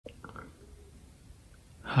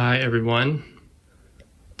Hi everyone.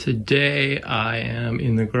 Today I am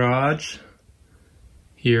in the garage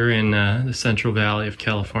here in the Central Valley of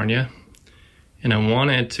California, and I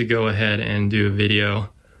wanted to go ahead and do a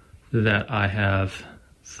video that I have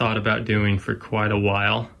thought about doing for quite a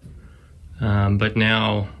while, but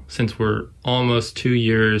now, since we're almost 2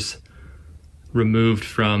 years removed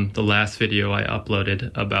from the last video I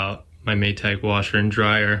uploaded about my Maytag washer and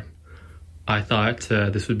dryer, I thought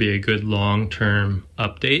this would be a good long-term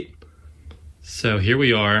update. So here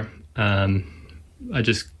we are. I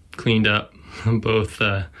just cleaned up both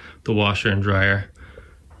the washer and dryer.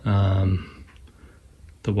 The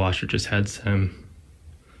washer just had some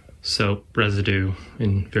soap residue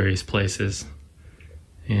in various places,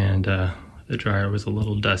 and the dryer was a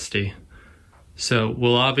little dusty. So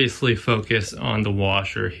we'll obviously focus on the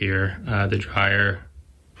washer here. The dryer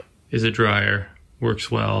is a dryer,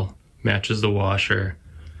 works well, matches the washer.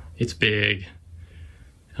 It's big,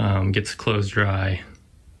 gets clothes dry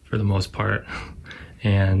for the most part,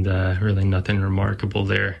 and really nothing remarkable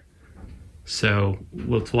there. So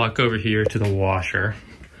we'll walk over here to the washer,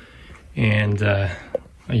 and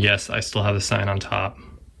yes, I still have the sign on top,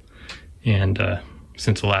 and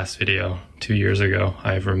since the last video 2 years ago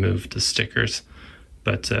I've removed the stickers,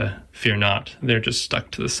 but fear not, they're just stuck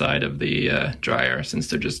to the side of the dryer since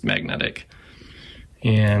they're just magnetic.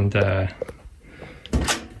 And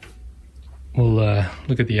we'll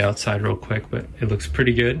look at the outside real quick, but it looks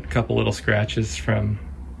pretty good. A couple little scratches from,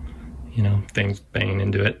 you know, things banging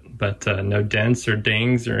into it, but no dents or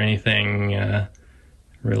dings or anything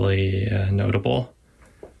really notable.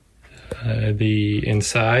 The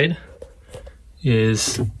inside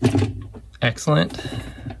is excellent.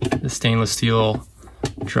 The stainless steel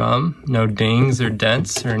drum, no dings or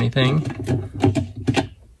dents or anything.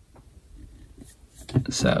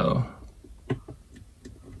 So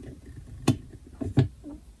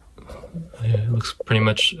it looks pretty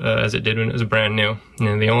much as it did when it was brand new.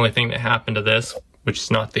 And the only thing that happened to this, which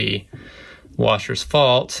is not the washer's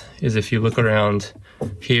fault, is if you look around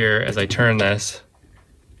here as I turn this,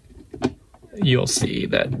 you'll see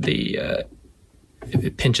that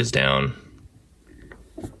it pinches down.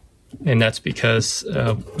 And that's because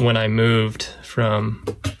when I moved from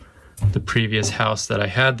the previous house that I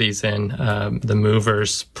had these in, the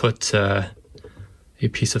movers put a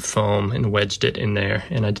piece of foam and wedged it in there,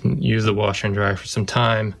 and I didn't use the washer and dryer for some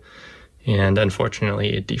time, and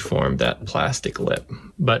unfortunately it deformed that plastic lip,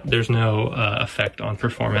 but there's no effect on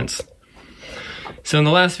performance. So in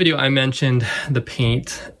the last video I mentioned the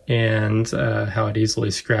paint and how it easily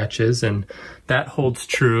scratches, and that holds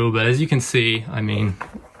true, but as you can see, I mean,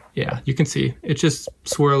 yeah, you can see it's just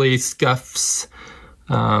swirly scuffs,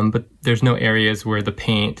 but there's no areas where the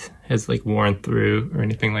paint has like worn through or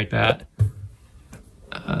anything like that.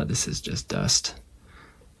 This is just dust.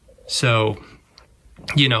 So,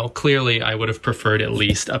 you know, clearly I would have preferred at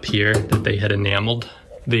least up here that they had enameled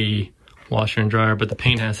the washer and dryer, but the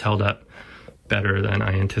paint has held up better than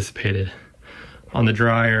I anticipated. On the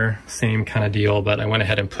dryer, same kind of deal, but I went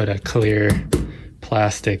ahead and put a clear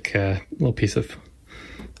plastic little piece of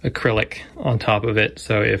acrylic on top of it,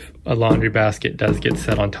 so if a laundry basket does get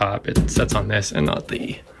set on top, it sets on this and not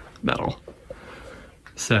the metal.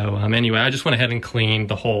 So anyway, I just went ahead and cleaned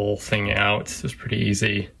the whole thing out. It was pretty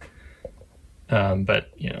easy, but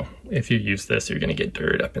you know, if you use this, you're going to get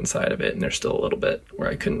dirt up inside of it, and there's still a little bit where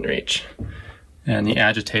I couldn't reach. And the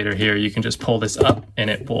agitator here, you can just pull this up and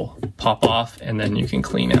it will pop off, and then you can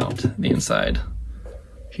clean out the inside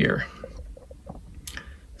here.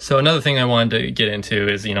 So another thing I wanted to get into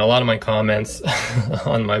is, you know, a lot of my comments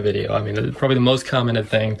on my video, I mean, probably the most commented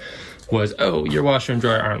thing was, oh, your washer and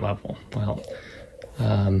dryer aren't level. Well,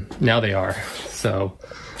 now they are. So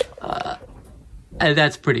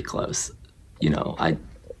that's pretty close. You know, I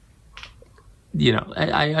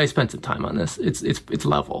spent some time on this. It's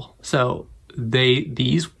level. So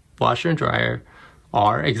these washer and dryer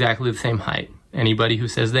are exactly the same height. Anybody who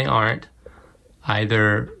says they aren't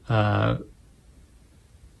either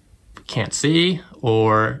can't see,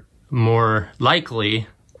 or more likely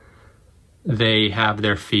they have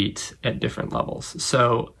their feet at different levels.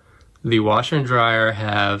 So the washer and dryer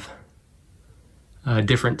have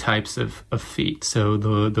different types of feet. So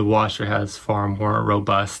the washer has far more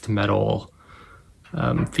robust metal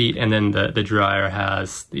feet, and then the dryer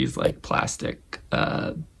has these like plastic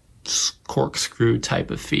corkscrew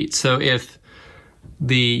type of feet. So if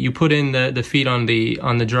you put in the feet on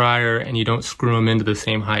the dryer and you don't screw them into the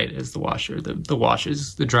same height as the washer,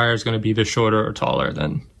 the dryer is going to be either shorter or taller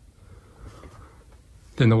than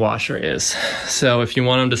the washer is. So if you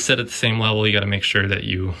want them to sit at the same level, you got to make sure that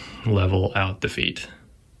you level out the feet.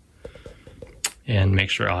 and make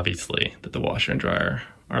sure, obviously, that the washer and dryer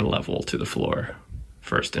are level to the floor,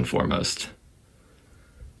 first and foremost.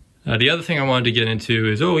 The other thing I wanted to get into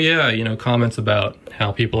is, oh yeah, you know, comments about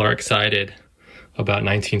how people are excited about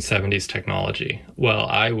 1970s technology. Well,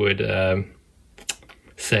 I would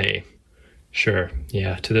say, sure,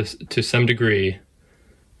 yeah, to some degree,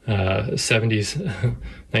 1970s,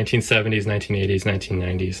 1980s,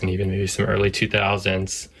 1990s, and even maybe some early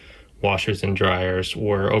 2000s, washers and dryers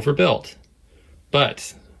were overbuilt.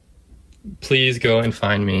 But please go and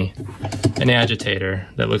find me an agitator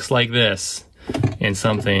that looks like this in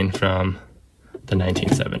something from the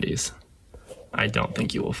 1970s. I don't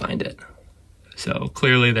think you will find it. So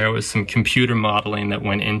clearly there was some computer modeling that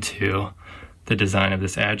went into the design of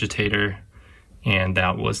this agitator, and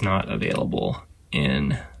that was not available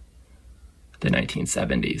in the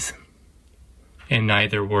 1970s. And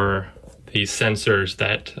neither were these sensors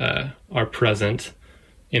that are present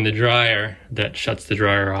in the dryer that shuts the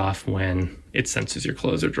dryer off when it senses your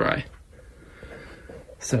clothes are dry.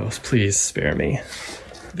 So please spare me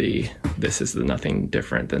this is nothing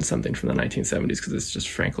different than something from the 1970s, because it's just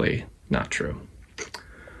frankly not true.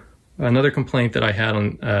 Another complaint that I had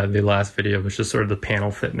on the last video was just sort of the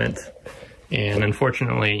panel fitment. And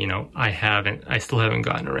unfortunately, you know, I still haven't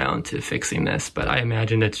gotten around to fixing this, but I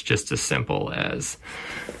imagine it's just as simple as,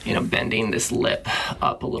 you know, bending this lip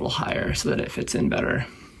up a little higher so that it fits in better.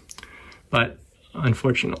 But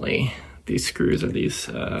unfortunately, these screws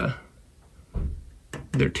are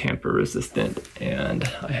they're tamper resistant, and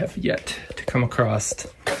I have yet to come across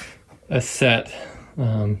a set,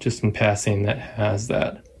 just in passing, that has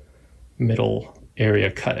that middle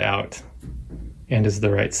area cut out and is the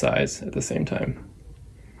right size at the same time.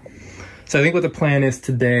 So I think what the plan is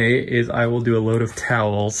today is I will do a load of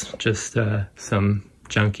towels, just some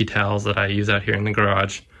junky towels that I use out here in the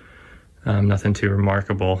garage, nothing too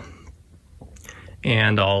remarkable.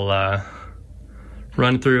 And I'll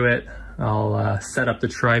run through it. I'll set up the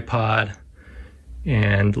tripod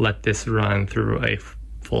and let this run through a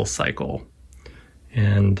full cycle.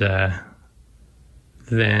 And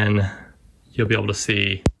then you'll be able to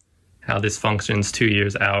see how this functions 2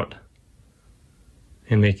 years out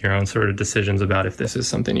and make your own sort of decisions about if this is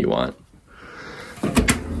something you want.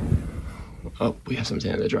 Oh, we have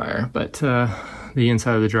something in the dryer, but the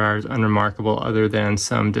inside of the dryer is unremarkable other than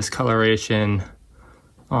some discoloration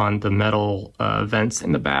on the metal vents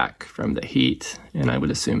in the back from the heat, and I would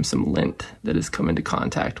assume some lint that has come into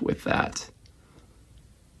contact with that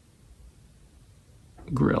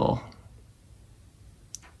grill.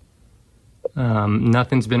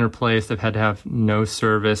 Nothing's been replaced. I've had to have no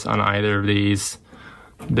service on either of these.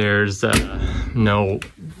 There's no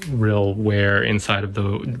real wear inside of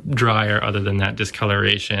the dryer other than that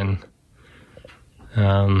discoloration.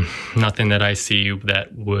 Nothing that I see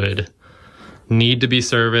that would need to be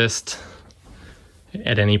serviced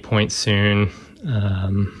at any point soon.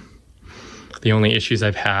 The only issues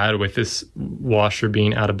I've had with this washer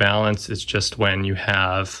being out of balance is just when you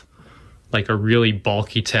have like a really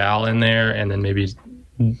bulky towel in there and then maybe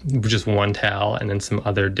just one towel and then some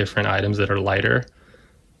other different items that are lighter.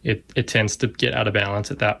 It tends to get out of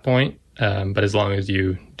balance at that point. But as long as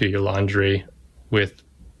you do your laundry with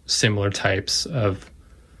similar types of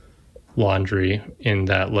laundry in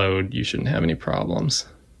that load, you shouldn't have any problems,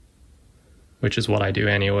 which is what I do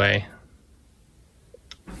anyway,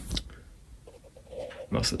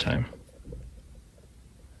 most of the time.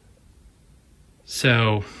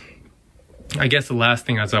 So I guess the last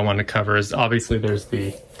thing as I want to cover is obviously there's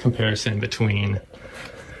the comparison between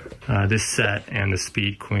this set and the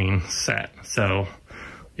Speed Queen set. So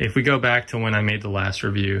if we go back to when I made the last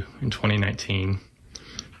review in 2019,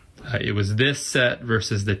 it was this set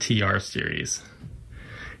versus the TR series.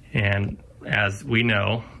 And as we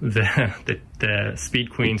know, the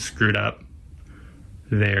Speed Queen screwed up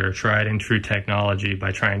their tried and true technology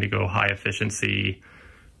by trying to go high efficiency,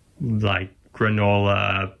 like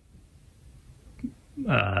granola,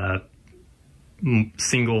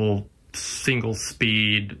 single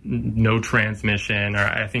speed, no transmission, or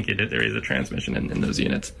I think there is a transmission in those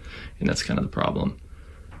units, and that's kind of the problem.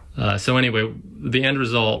 So anyway, the end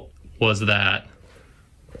result was that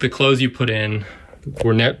the clothes you put in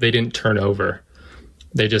they didn't turn over.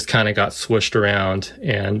 They just kind of got swooshed around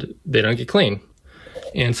and they don't get clean.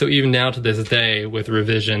 And so even now to this day, with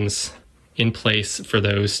revisions in place for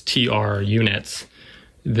those TR units,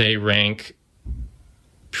 they rank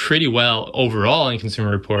pretty well overall in Consumer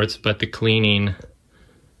Reports, but the cleaning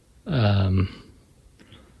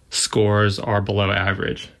scores are below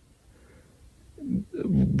average.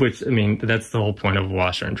 Which, I mean, that's the whole point of a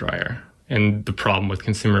washer and dryer. And the problem with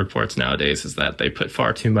Consumer Reports nowadays is that they put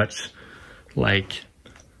far too much like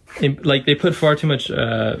they put far too much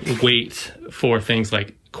weight for things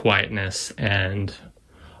like quietness and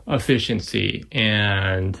efficiency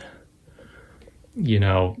and, you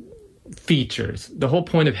know, features. The whole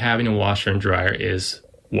point of having a washer and dryer is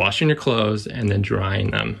washing your clothes and then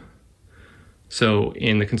drying them. So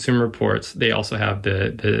in the Consumer Reports, they also have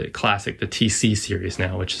the classic, the TC series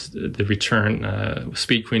now, which is the return,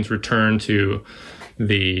 Speed Queen's return to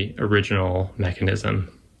the original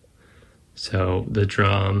mechanism. So the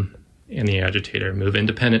drum and the agitator move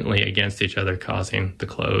independently against each other, causing the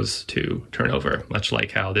clothes to turn over, much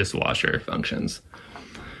like how this washer functions.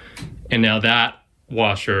 And now that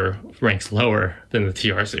washer ranks lower than the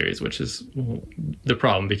TR series, which is the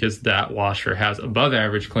problem, because that washer has above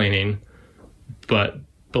average cleaning, but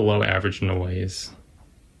below average noise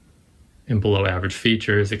and below average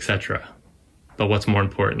features, etc. But what's more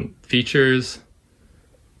important, features,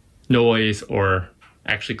 noise, or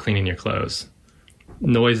actually cleaning your clothes?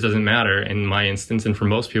 Noise doesn't matter in my instance and for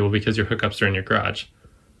most people because your hookups are in your garage.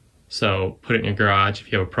 So put it in your garage.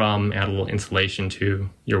 If you have a problem, add a little insulation to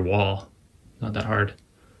your wall. Not that hard.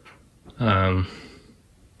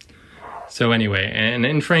 So anyway,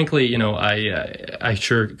 and frankly, you know, I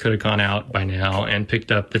sure could have gone out by now and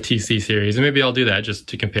picked up the TC series, and maybe I'll do that just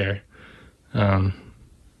to compare. I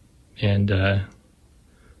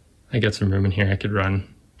got some room in here. I could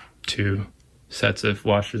run 2 sets of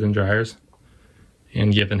washers and dryers,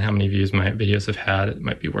 and given how many views my videos have had, it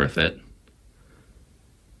might be worth it.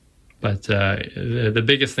 But the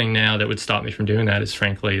biggest thing now that would stop me from doing that is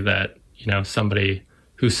frankly that, you know, somebody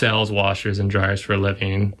who sells washers and dryers for a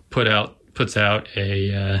living puts out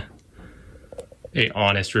a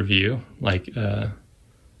honest review, like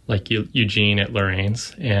Eugene at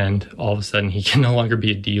Lorraine's, and all of a sudden he can no longer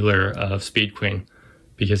be a dealer of Speed Queen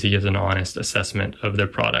because he gives an honest assessment of their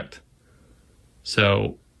product.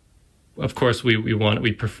 So of course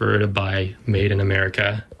we prefer to buy made in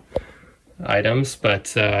America items,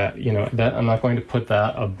 but you know, that I'm not going to put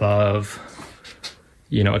that above,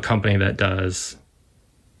 you know, a company that does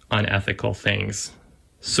unethical things,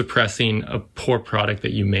 suppressing a poor product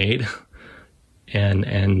that you made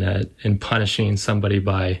and punishing somebody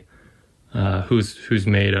by who's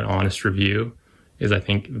made an honest review is, I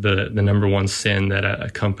think, the number one sin that a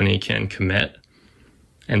company can commit.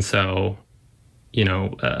 And so, you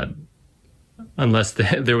know, unless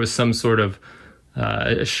there was some sort of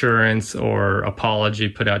assurance or apology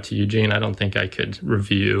put out to Eugene, I don't think I could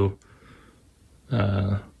review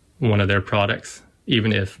one of their products,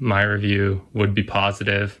 even if my review would be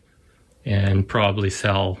positive and probably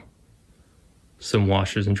sell some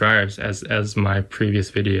washers and dryers, as my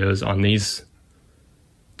previous videos on these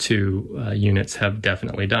 2 units have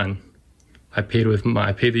definitely done. I paid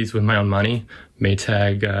these with my own money.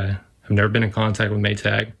 Maytag, I've never been in contact with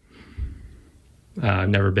Maytag. I've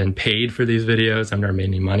never been paid for these videos. I've never made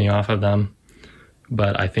any money off of them.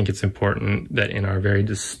 But I think it's important that in our very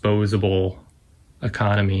disposable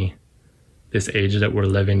economy, this age that we're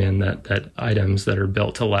living in, that items that are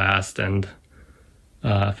built to last and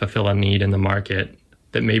fulfill a need in the market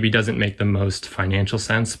that maybe doesn't make the most financial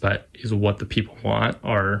sense, but is what the people want,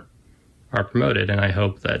 are promoted. And I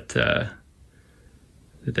hope that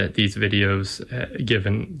that these videos give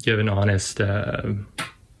an honest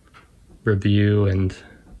review and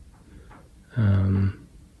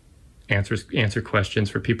answer questions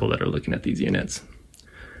for people that are looking at these units.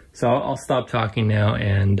 So I'll stop talking now,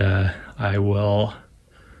 and I will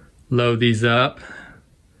load these up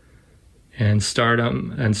and start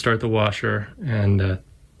them and start the washer, and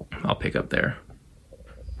I'll pick up there.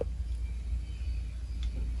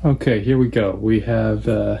 Okay, here we go. We have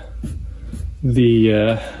the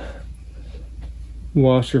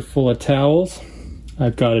washer full of towels.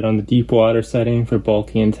 I've got it on the deep water setting for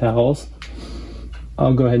bulky and towels.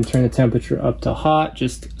 I'll go ahead and turn the temperature up to hot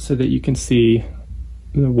just so that you can see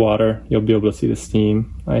the water. You'll be able to see the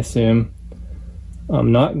steam, I assume.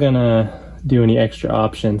 I'm not gonna do any extra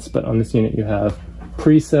options, but on this unit you have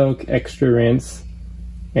pre-soak, extra rinse,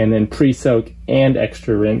 and then pre-soak and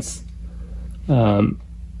extra rinse.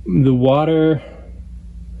 The water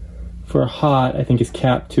for hot, I think, is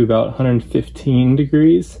capped to about 115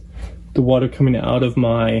 degrees. The water coming out of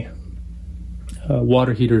my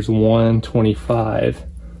water heater is 125.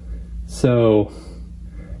 So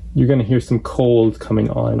you're going to hear some cold coming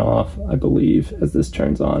on and off, I believe, as this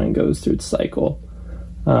turns on and goes through its cycle.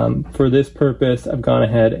 For this purpose, I've gone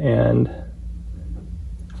ahead and,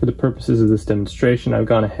 for the purposes of this demonstration, I've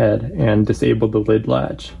gone ahead and disabled the lid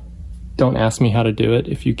latch. Don't ask me how to do it.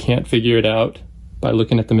 If you can't figure it out by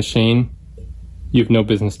looking at the machine, you have no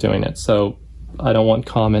business doing it. So I don't want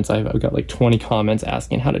comments. I've got like 20 comments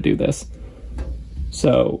asking how to do this.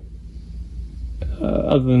 So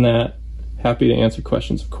other than that, happy to answer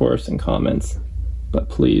questions, of course, and comments, but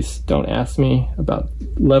please don't ask me about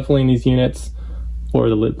leveling these units or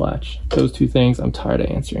the lid latch. Those two things I'm tired of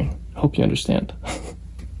answering. Hope you understand.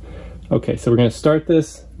 Okay, so we're going to start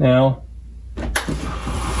this now.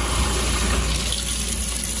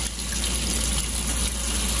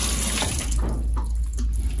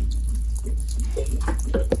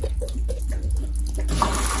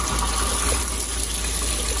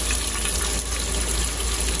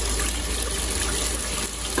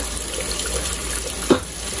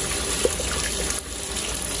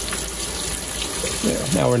 There,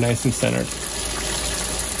 now we're nice and centered.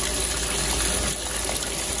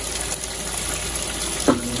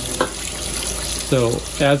 So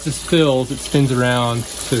as this fills, it spins around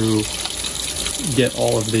to get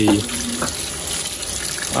all of the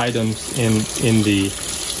items in the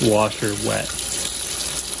washer wet,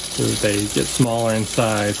 so that they get smaller in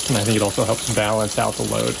size, and I think it also helps balance out the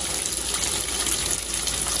load.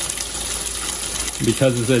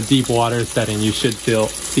 Because it's a deep water setting, you should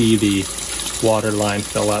see the water line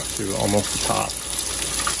fill up to almost the top.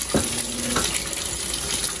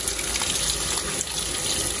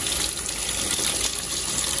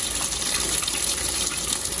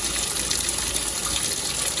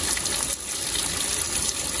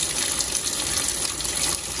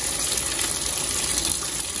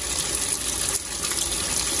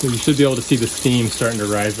 So you should be able to see the steam starting to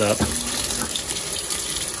rise up.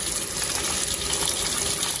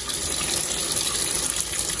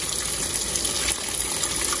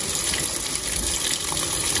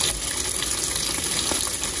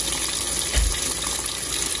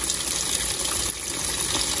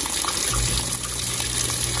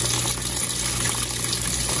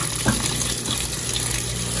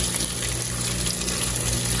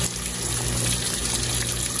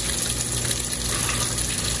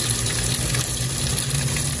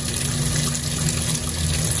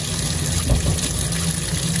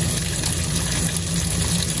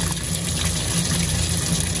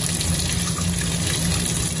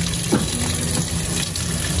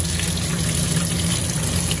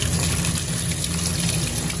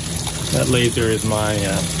 That laser is my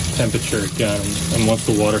temperature gun, and once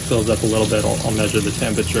the water fills up a little bit, I'll measure the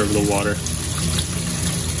temperature of the water.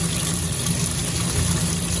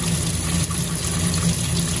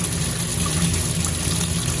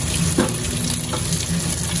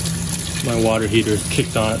 My water heater is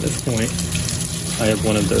kicked on at this point. I have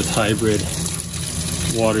one of those hybrid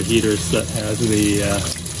water heaters that has the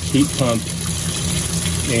heat pump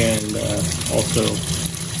and also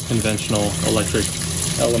conventional electric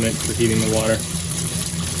element for heating the water.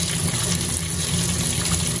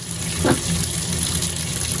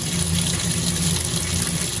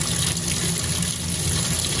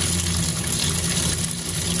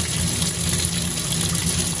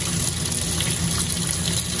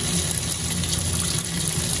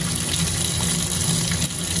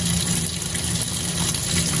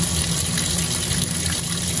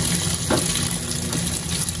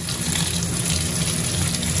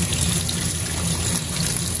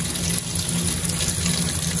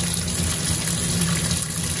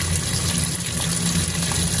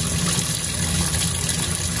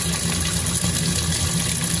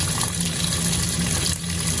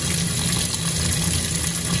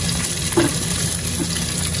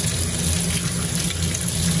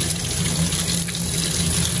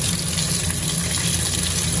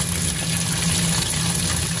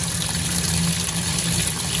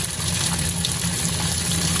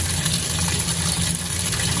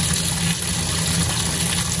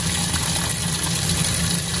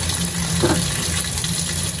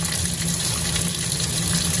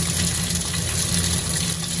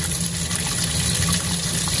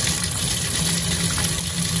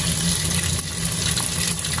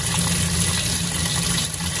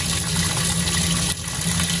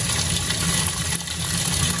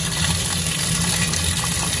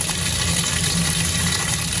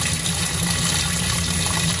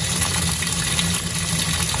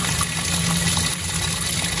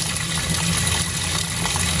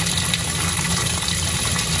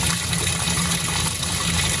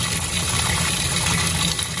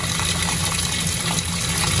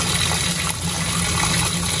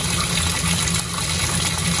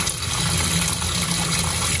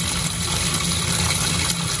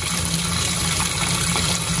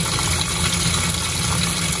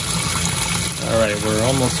 Alright, we're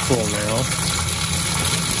almost full now.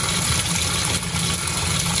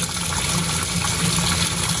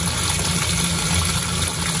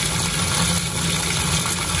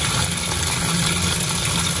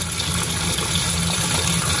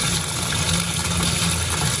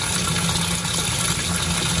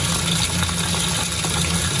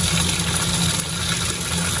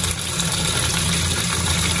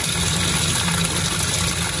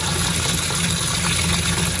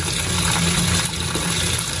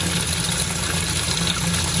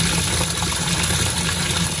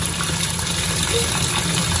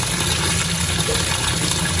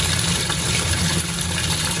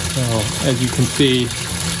 as you can see,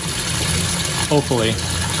 hopefully,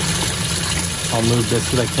 I'll move this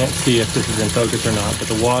because I can't see if this is in focus or not, but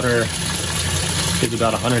the water is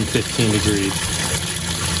about 115 degrees.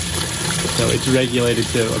 So it's regulated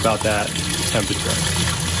to about that temperature.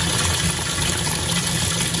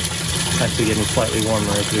 Actually getting slightly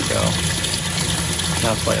warmer as we go.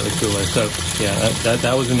 Now slightly cooler. So yeah,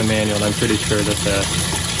 that was in the manual, and I'm pretty sure that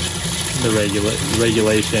the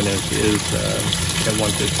regulation is at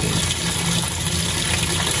 115.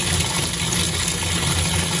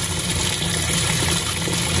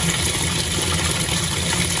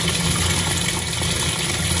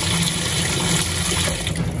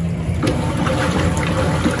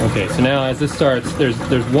 Okay, so now as this starts,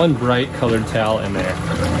 there's one bright colored towel in there,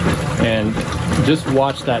 and just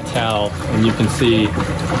watch that towel and you can see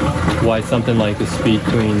why something like the Speed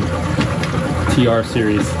Clean TR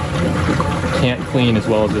series can't clean as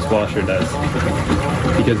well as this washer does,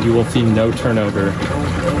 because you will see no turnover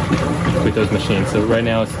with those machines. So right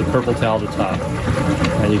now it's the purple towel at the top,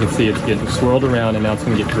 and you can see it's getting swirled around, and now it's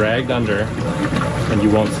going to get dragged under and you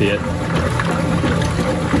won't see it.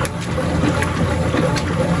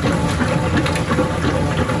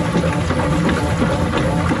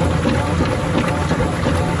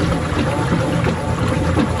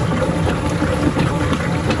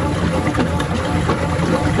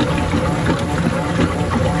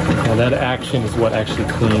 That action is what actually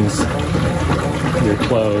cleans your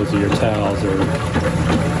clothes or your towels or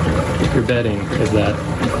your bedding, is that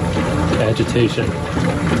agitation.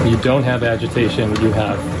 When you don't have agitation, you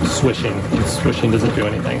have swishing, and swishing doesn't do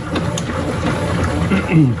anything.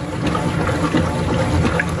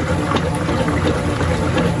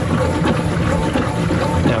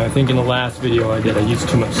 Now, I think in the last video I used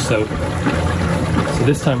too much soap. So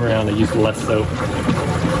this time around I used less soap.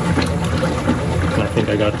 I think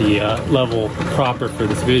I got the level proper for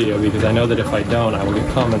this video, because I know that if I don't, I will get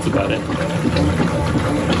comments about it.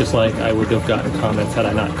 Just like I would have gotten comments had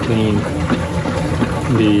I not cleaned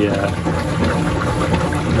the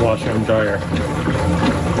washer and dryer.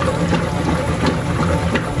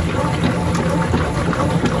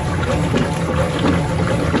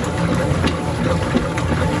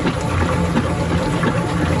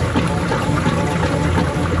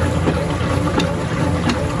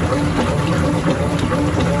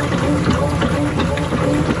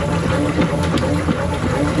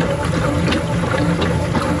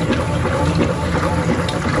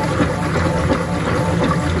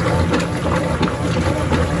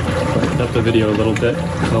 The video a little bit,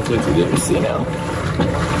 hopefully it's easier to see now.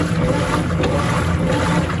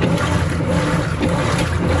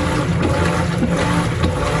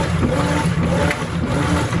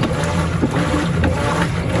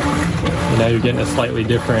 And now you're getting a slightly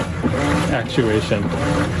different actuation,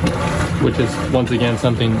 which is once again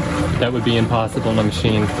something that would be impossible in a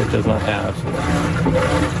machine that does not have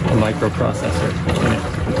a microprocessor in it.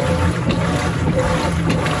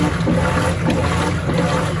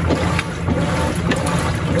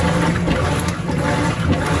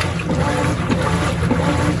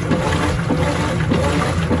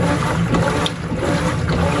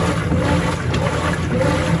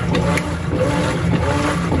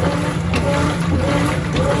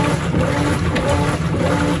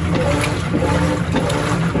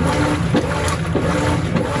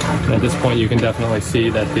 At this point you can definitely see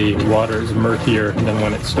that the water is murkier than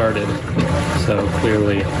when it started, so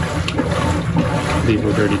clearly these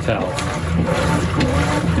were dirty towels.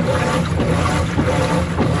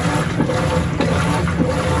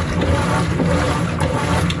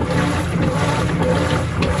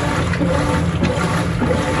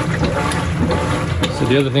 So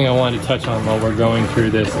the other thing I wanted to touch on while we're going through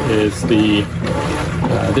this is the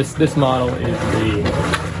this model is the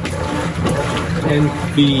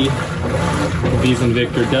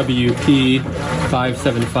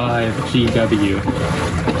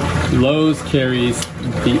MVWP575GW. Lowe's carries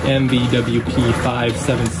the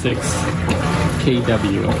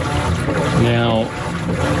MVWP576KW. Now,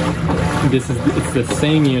 it's the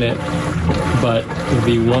same unit, but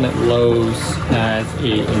the one at Lowe's has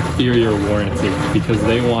an inferior warranty because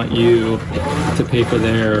they want you to pay for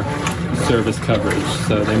their service coverage.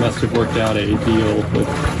 So they must have worked out a deal with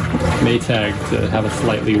Maytag to have a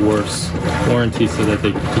slightly worse warranty so that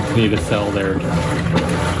they continue to sell their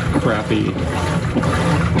crappy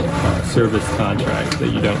service contracts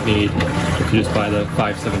that you don't need if you just buy the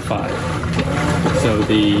 575. So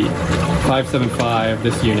the 575,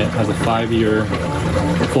 this unit, has a 5-year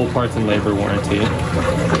full parts and labor warranty,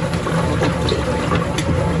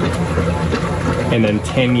 and then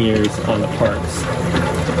 10 years on the parts.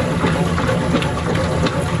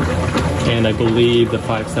 and I believe the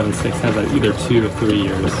 576 has either 2 or 3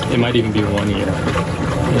 years. It might even be 1 year,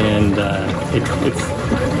 and it's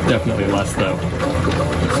definitely less though,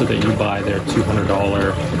 so that you buy their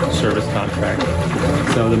 $200 service contract.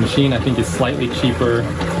 So the machine I think is slightly cheaper,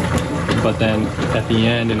 but then at the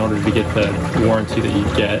end, in order to get the warranty that you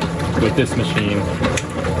get with this machine,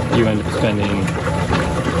 you end up spending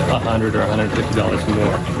 $100 or $150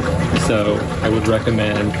 more. So I would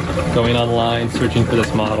recommend going online, searching for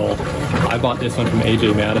this model. I bought this one from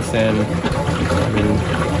AJ Madison. I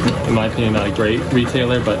mean, in my opinion, not a great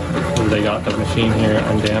retailer, but they got the machine here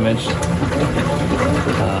undamaged.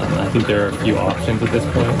 I think there are a few options at this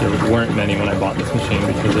point. There weren't many when I bought this machine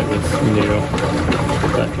because it was new.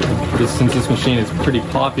 But since this machine is pretty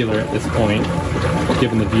popular at this point,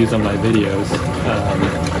 given the views on my videos,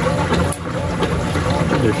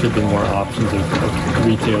 there should be more options of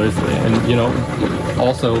retailers. And you know,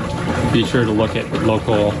 also be sure to look at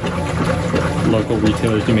local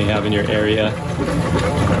retailers you may have in your area,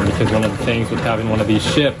 because one of the things with having one of these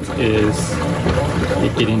shipped is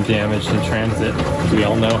it getting damaged in transit. We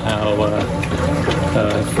all know how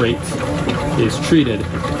freight is treated.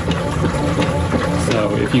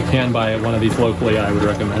 So if you can buy one of these locally, I would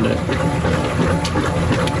recommend it.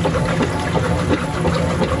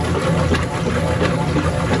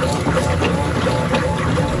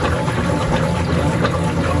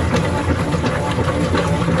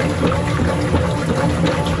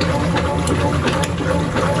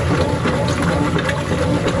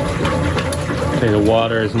 Okay, the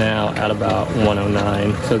water is now at about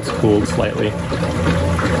 109, so it's cooled slightly.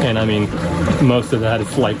 And I mean, most of that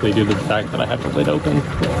is likely due to the fact that I have the lid open.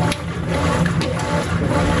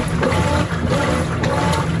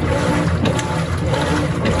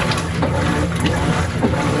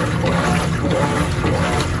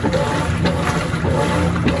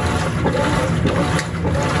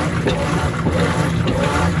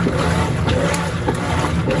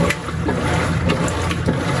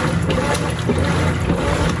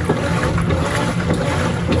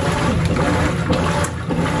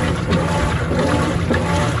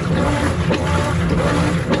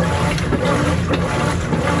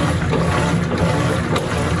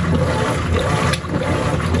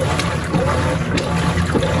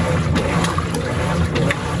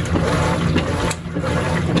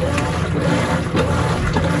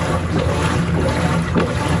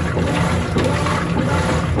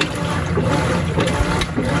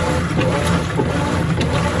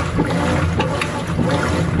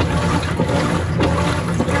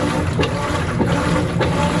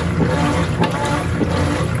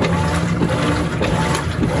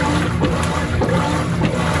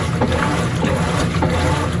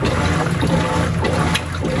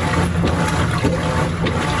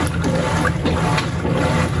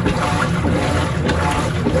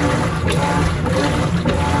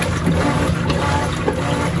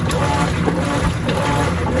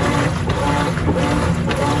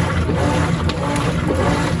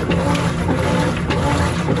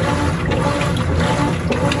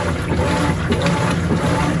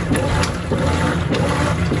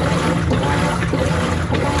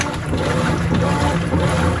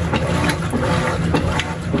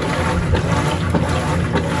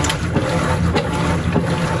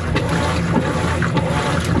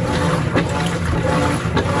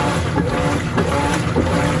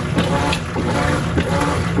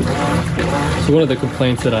 One of the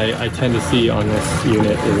complaints that I tend to see on this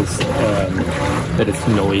unit is that it's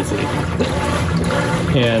noisy.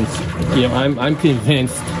 And you know, I'm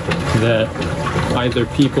convinced that either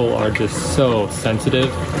people are just so sensitive,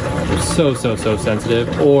 so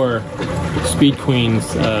sensitive, or Speed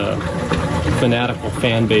Queen's fanatical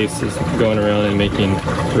fan base is going around and making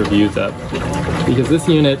reviews up. Because this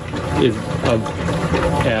unit is of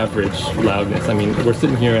average loudness. I mean, we're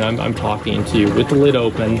sitting here and I'm talking to you with the lid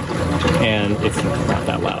open, and it's not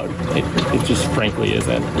that loud. It just frankly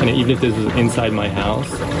isn't. And even if this was inside my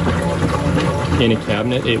house, in a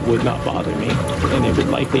cabinet, it would not bother me. And it would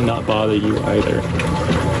likely not bother you either.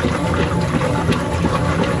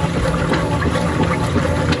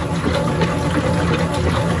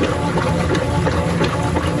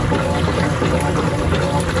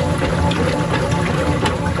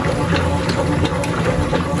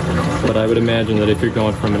 But I would imagine that if you're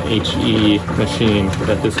going from an HE machine,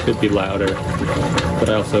 that this could be louder. But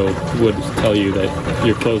I also would tell you that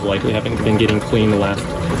your clothes likely haven't been getting clean the last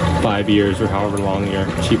 5 years or however long your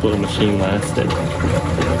cheap little machine lasted.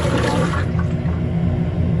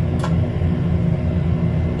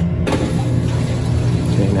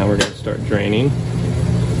 Okay, now we're going to start draining.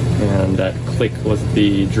 And that click was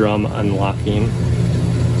the drum unlocking.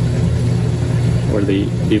 or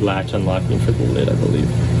the latch unlocking for the lid, I believe.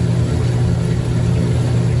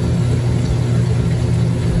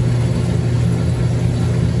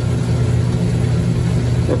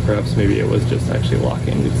 Or perhaps maybe it was just actually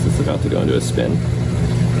locking because it's about to go into a spin.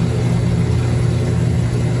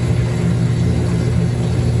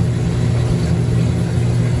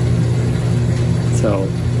 So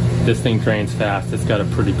this thing drains fast. It's got a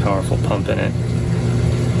pretty powerful pump in it,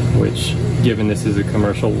 which, given this is a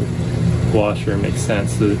commercial washer, makes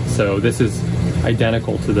sense. So this is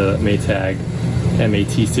identical to the Maytag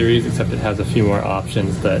MAT series, except it has a few more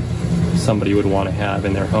options that somebody would want to have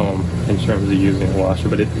in their home in terms of using a washer,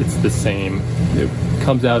 but it's the same. It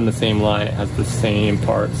comes out in the same line. It has the same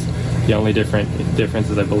parts. The only difference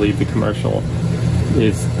is, I believe, the commercial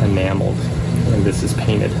is enameled and this is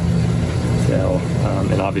painted. So,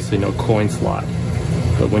 and obviously no coin slot.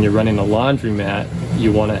 But when you're running a laundromat,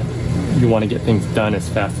 you want to get things done as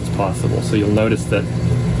fast as possible. So you'll notice that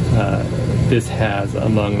this has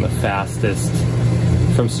among the fastest,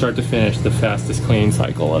 from start to finish, the fastest cleaning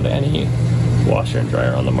cycle of any washer and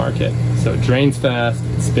dryer on the market. So it drains fast,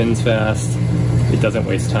 it spins fast, it doesn't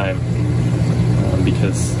waste time.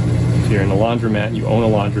 Because if you're in a laundromat, you own a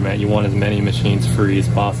laundromat, you want as many machines free as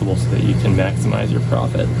possible so that you can maximize your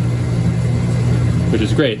profit. Which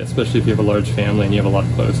is great, especially if you have a large family and you have a lot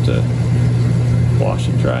of clothes to wash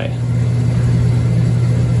and dry.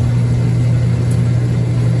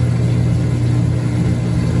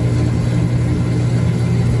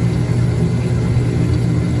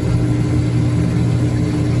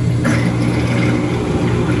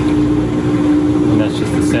 And that's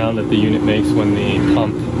just the sound that the unit makes when the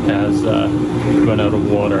pump has run out of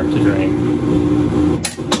water to drain.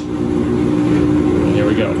 And here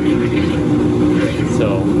we go.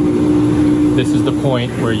 So this is the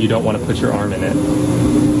point where you don't want to put your arm in it,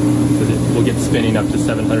 because it will get spinning up to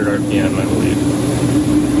 700 RPM, I believe.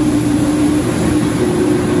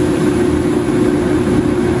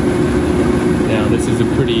 Now this is a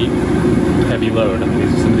pretty heavy load. I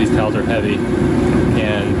mean, some of these towels are heavy,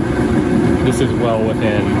 and this is well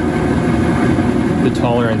within the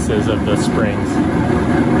tolerances of the springs.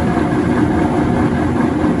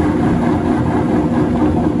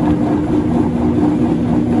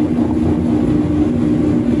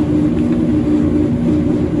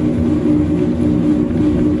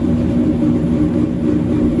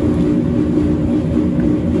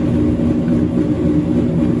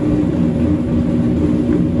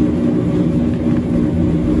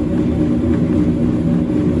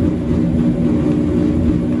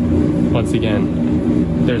 Once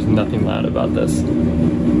again, there's nothing loud about this.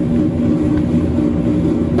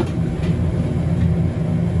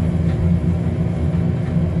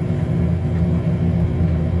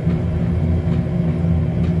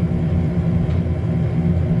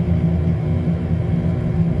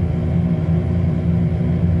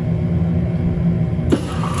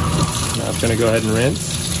 Now I'm going to go ahead and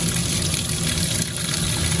rinse.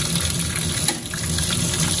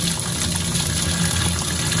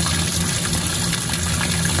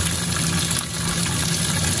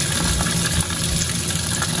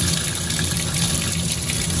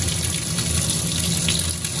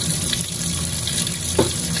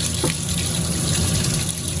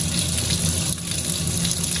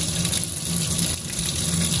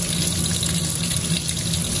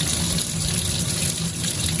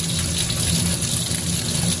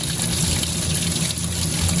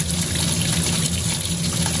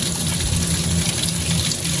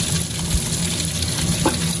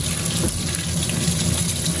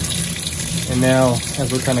 And now,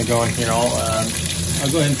 as we're kind of going here, I'll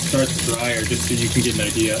go ahead and start the dryer just so you can get an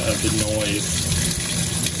idea of the noise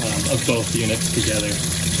of both units together.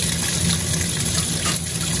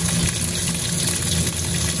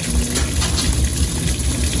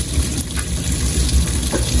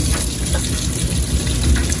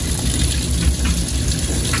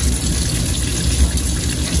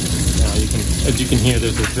 Now as you can hear,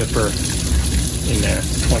 there's a zipper in there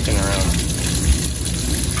clunking around.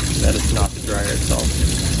 That is not the dryer itself.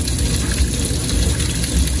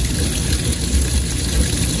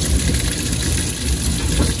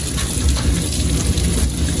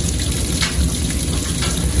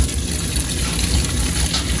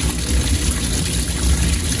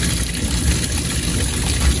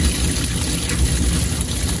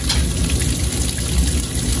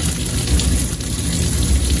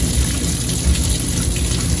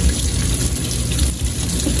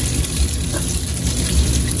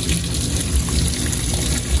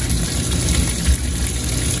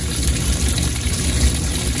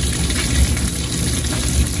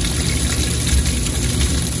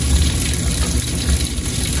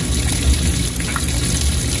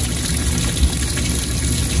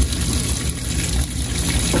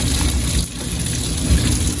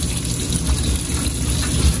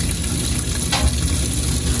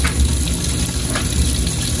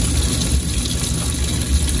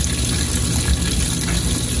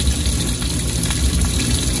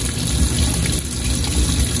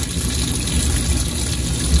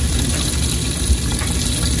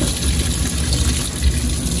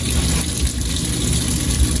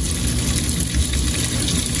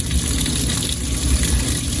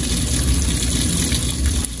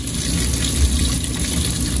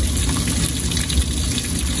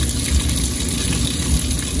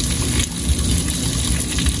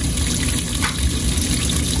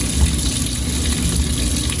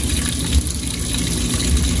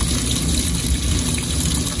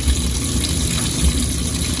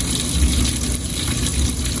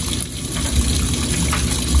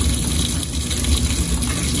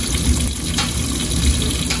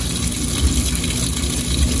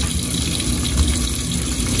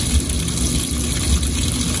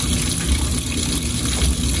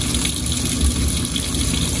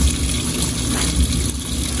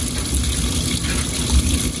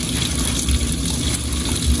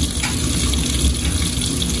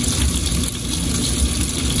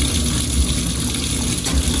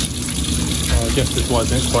 I guess this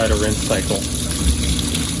wasn't quite a rinse cycle.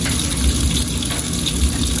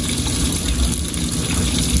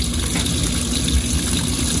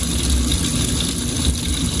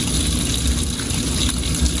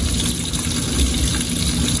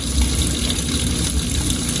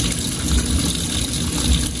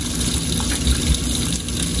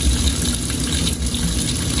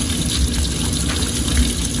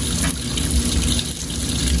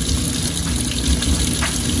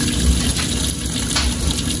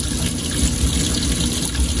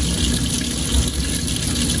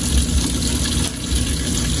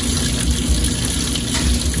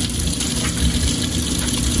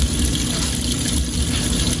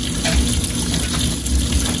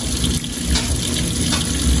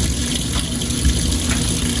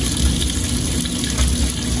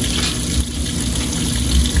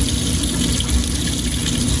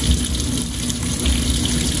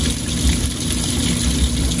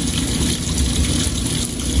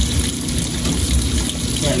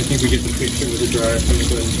 I think we get the picture with the dryer, so I'm going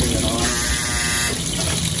to go ahead and turn that on.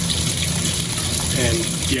 And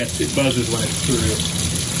yes, it buzzes when it's through,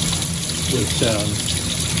 which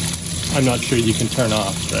I'm not sure you can turn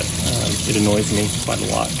off, but it annoys me quite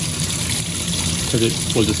a lot. Because it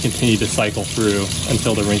will just continue to cycle through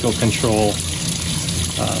until the wrinkle control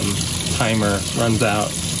timer runs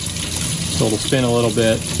out. So it'll spin a little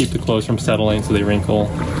bit, keep the clothes from settling so they wrinkle,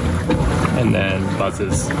 and then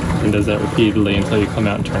buzzes and does that repeatedly until you come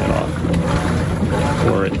out and turn it off,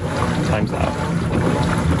 or it times out.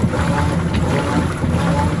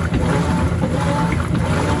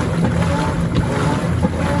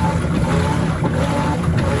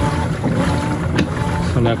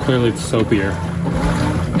 So now clearly it's soapier,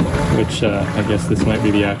 which I guess this might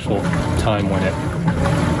be the actual time when it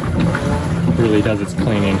really does its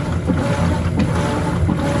cleaning.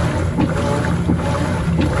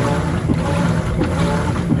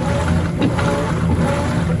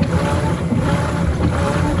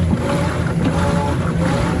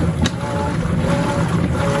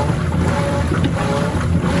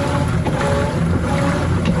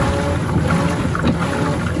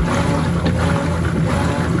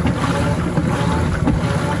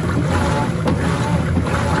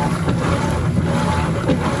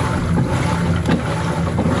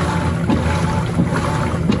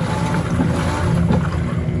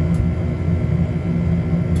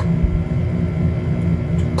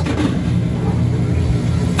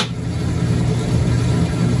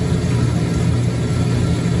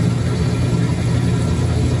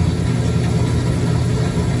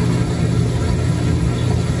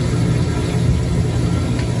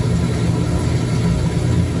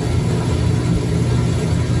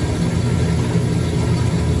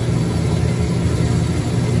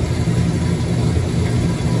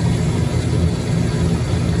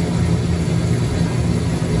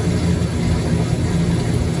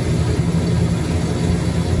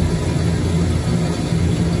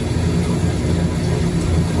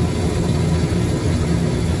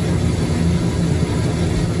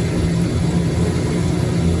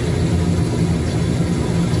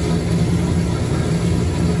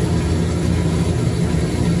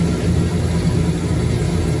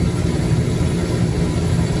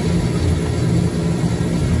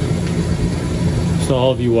 So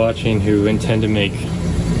all of you watching who intend to make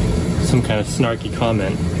some kind of snarky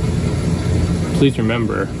comment, please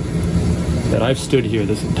remember that I've stood here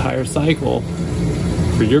this entire cycle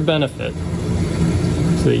for your benefit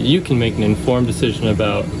so that you can make an informed decision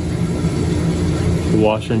about the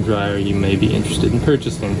washer and dryer you may be interested in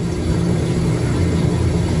purchasing.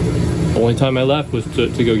 The only time I left was to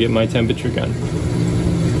go get my temperature gun,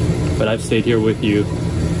 but I've stayed here with you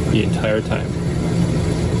the entire time.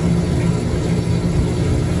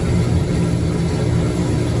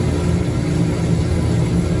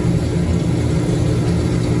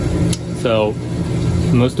 So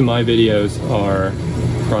most of my videos are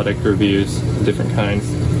product reviews of different kinds.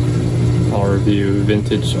 I'll review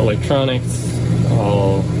vintage electronics,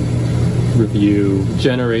 I'll review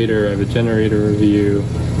generator, I have a generator review.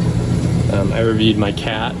 I reviewed my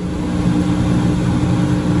cat.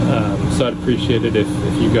 So I'd appreciate it if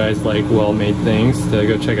you guys like well-made things to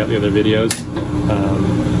go check out the other videos.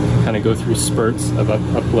 Kind of go through spurts of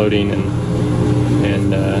uploading and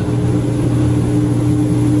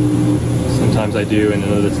sometimes I do, and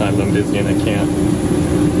then other times I'm busy and I can't.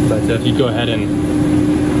 But if you go ahead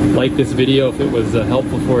and like this video if it was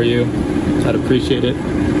helpful for you, I'd appreciate it.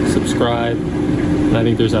 Subscribe, and I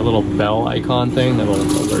think there's that little bell icon thing that'll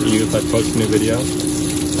alert you if I post a new video.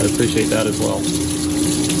 I'd appreciate that as well.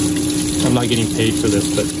 I'm not getting paid for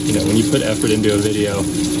this, but you know, when you put effort into a video,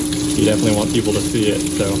 you definitely want people to see it.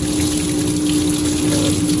 So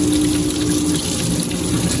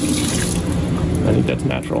I think that's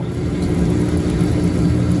natural.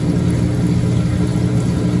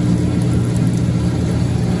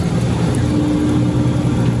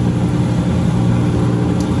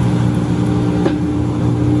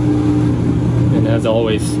 And as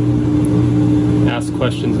always, ask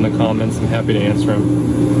questions in the comments. I'm happy to answer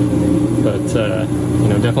them. But you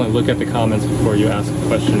know, definitely look at the comments before you ask a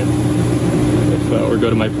question, or go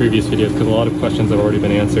to my previous videos, because a lot of questions have already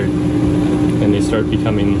been answered, and they start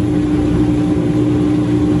becoming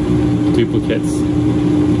duplicates.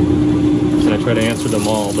 And I try to answer them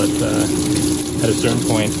all, but at a certain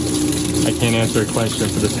point, I can't answer a question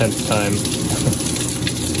for the 10th time.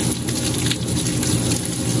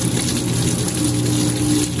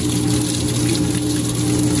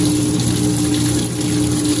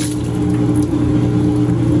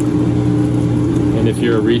 If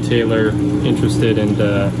you're a retailer interested in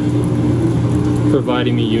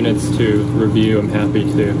providing me units to review, I'm happy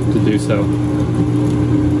to do so.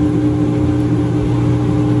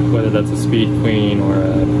 Whether that's a Speed Queen or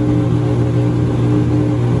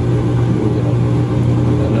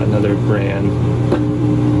another brand.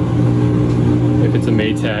 If it's a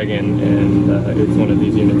Maytag and it's one of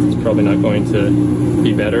these units, it's probably not going to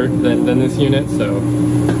be better than this unit, so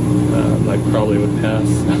I probably would pass.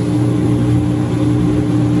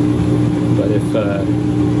 But if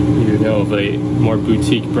you know of a more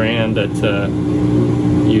boutique brand that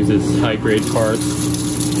uses high-grade parts,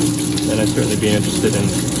 then I'd certainly be interested in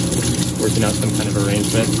working out some kind of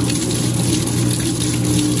arrangement.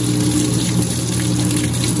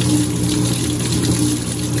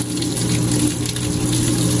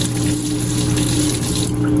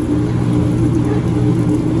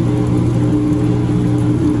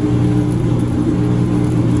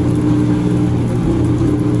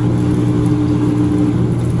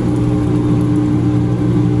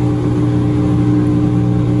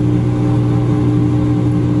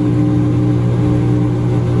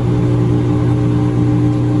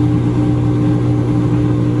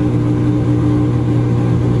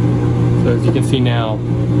 As you can see now,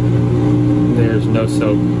 there's no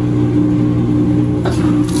soap.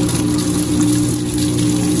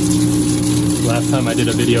 Last time I did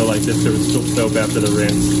a video like this, there was still soap after the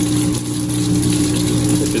rinse,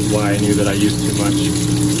 which is why I knew that I used too much.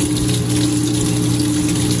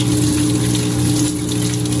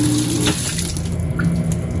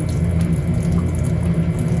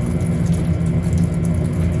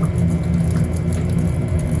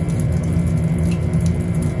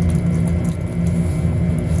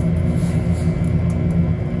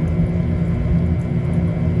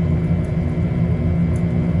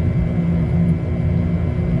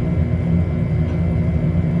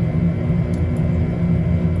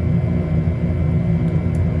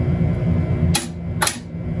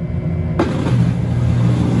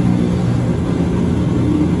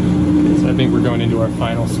 I think we're going into our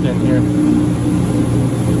final spin here.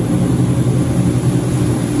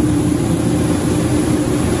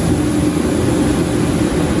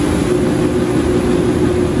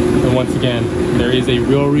 And once again, there is a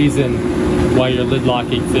real reason why your lid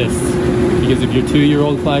lock exists. Because if your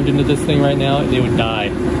 2-year-old climbed into this thing right now, they would die.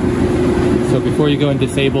 So before you go and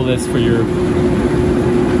disable this for your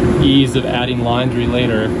ease of adding laundry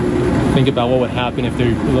later, think about what would happen if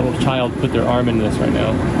their little child put their arm into this right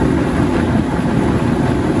now.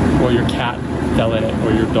 Or your cat fell in it,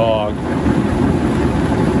 or your dog.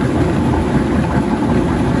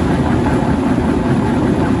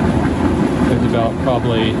 There's about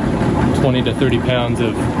probably 20 to 30 pounds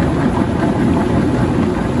of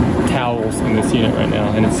towels in this unit right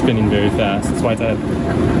now, and it's spinning very fast. That's why it's a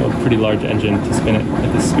pretty large engine to spin it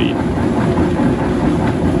at this speed.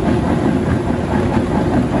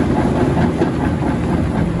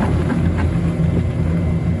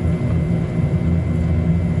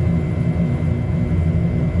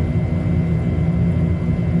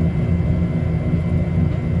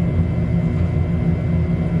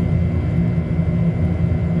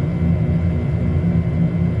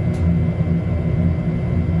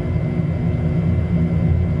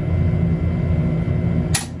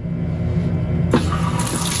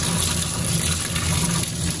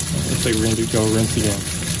 Looks like we're going to go rinse again.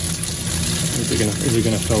 Is it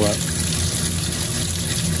gonna fill up?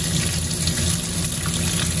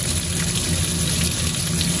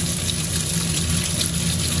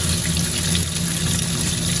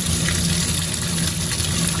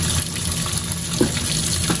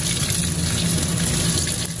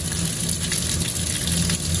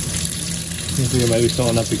 I think it might be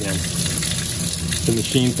filling up again. The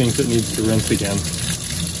machine thinks it needs to rinse again.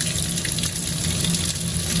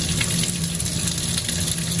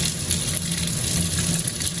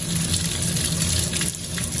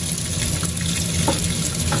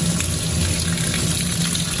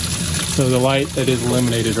 So the light that is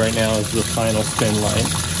illuminated right now is the final spin light.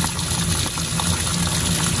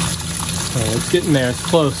 So it's getting there, it's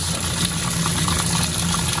close.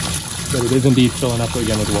 But it is indeed filling up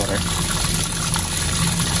again with water.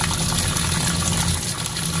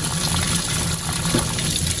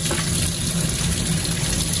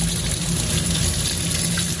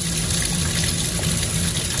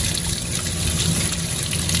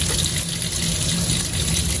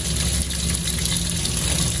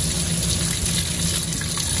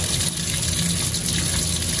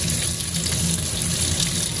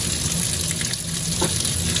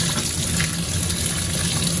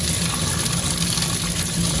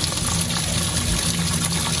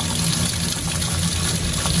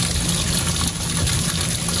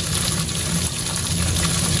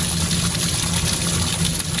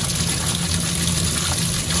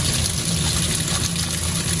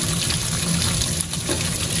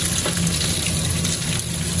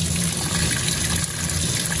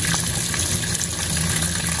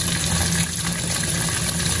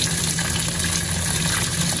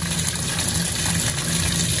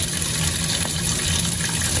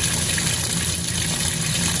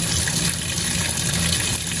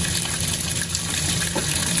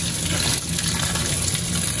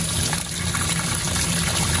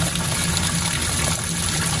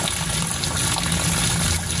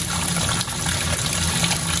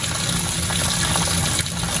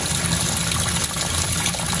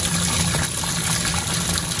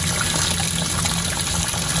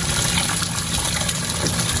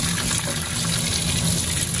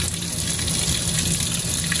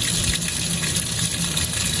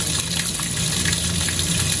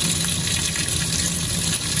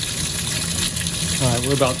 Alright,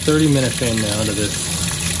 we're about 30 minutes in now to this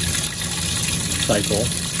cycle.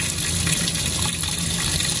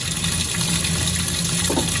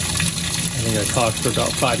 I think I talked for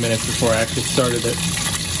about 5 minutes before I actually started it.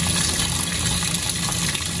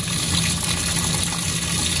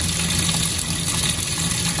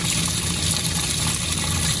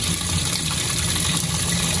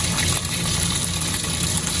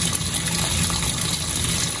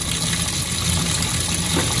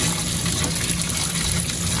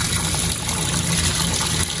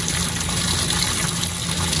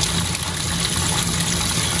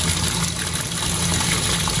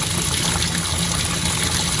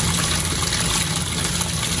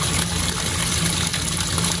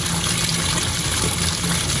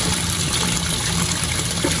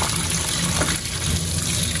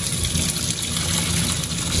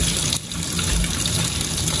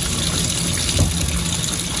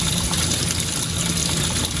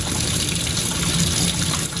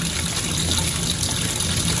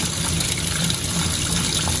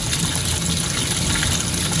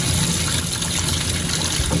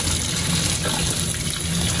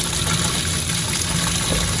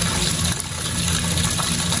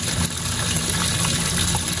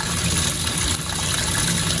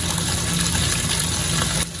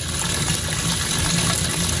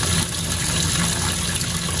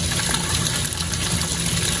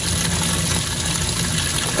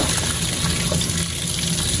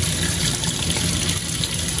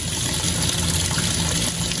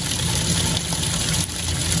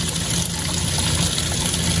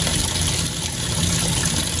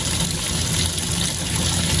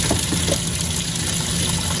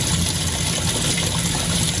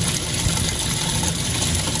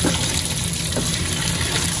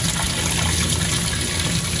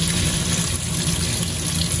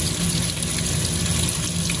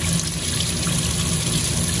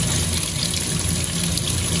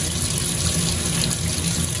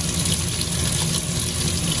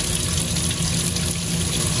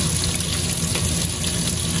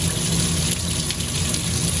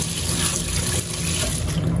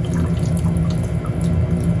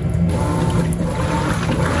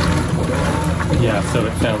 So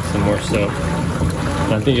it found some more soap.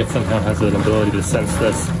 And I think it somehow has an ability to sense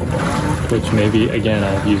this, which maybe, again,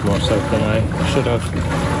 I've used more soap than I should have.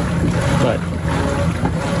 But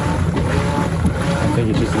I think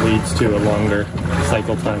it just leads to a longer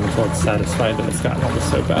cycle time until it's satisfied that it's gotten all the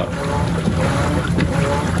soap out.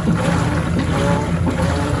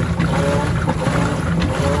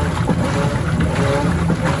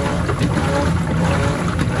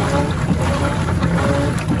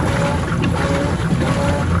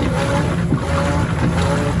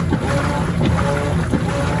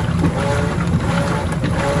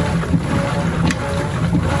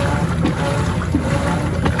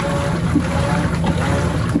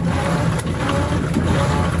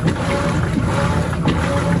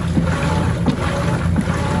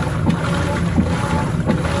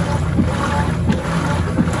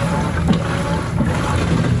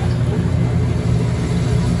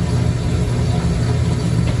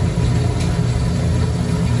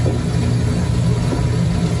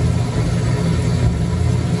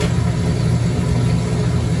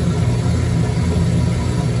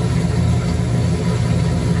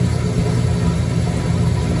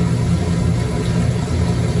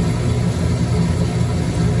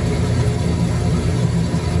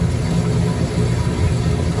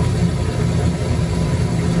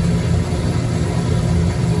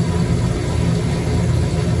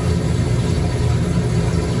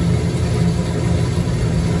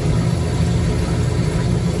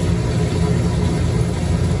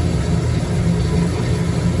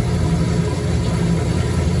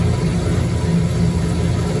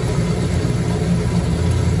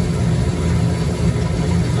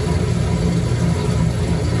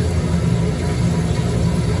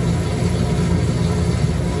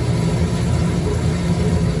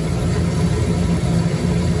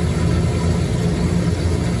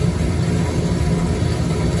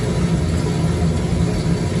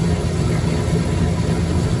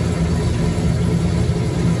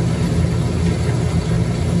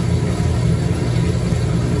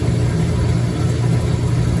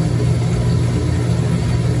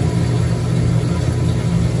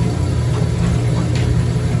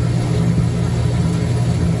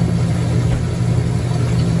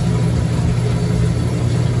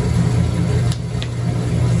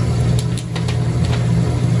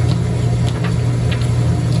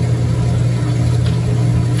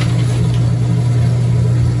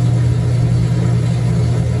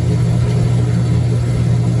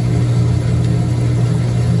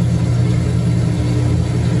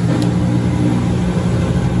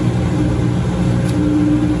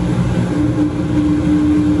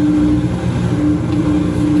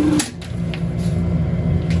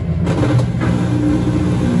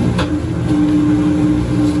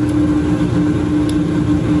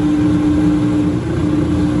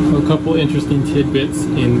 couple interesting tidbits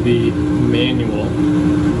in the manual.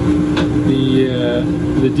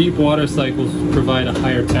 The deep water cycles provide a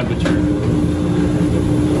higher temperature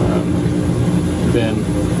than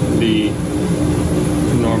the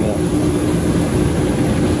normal.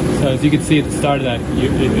 So as you can see at the start of that,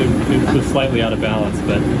 it was slightly out of balance,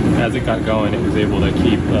 but as it got going, it was able to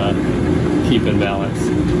keep in balance.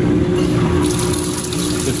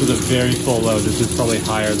 This was a very full load. This is probably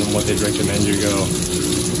higher than what they'd recommend you go.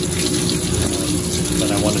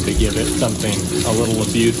 But I wanted to give it something a little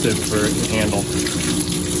abusive for it to handle.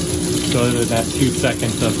 So other than that 2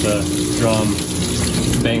 seconds of the drum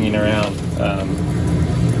banging around,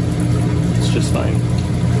 it's just fine.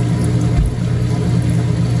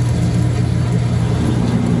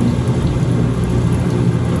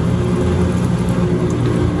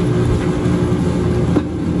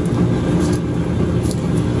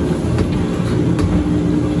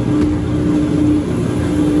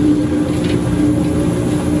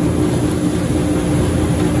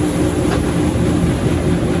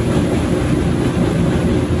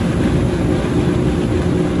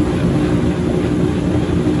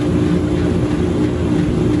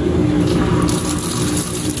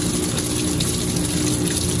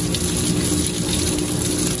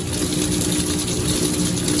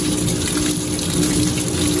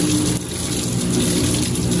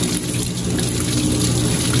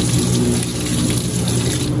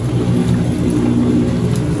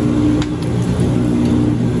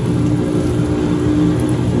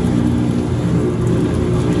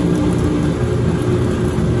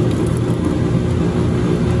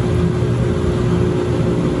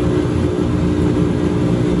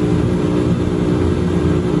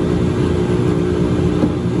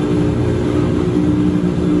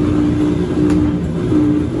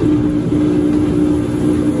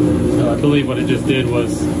 I believe what it just did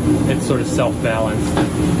was it sort of self-balanced.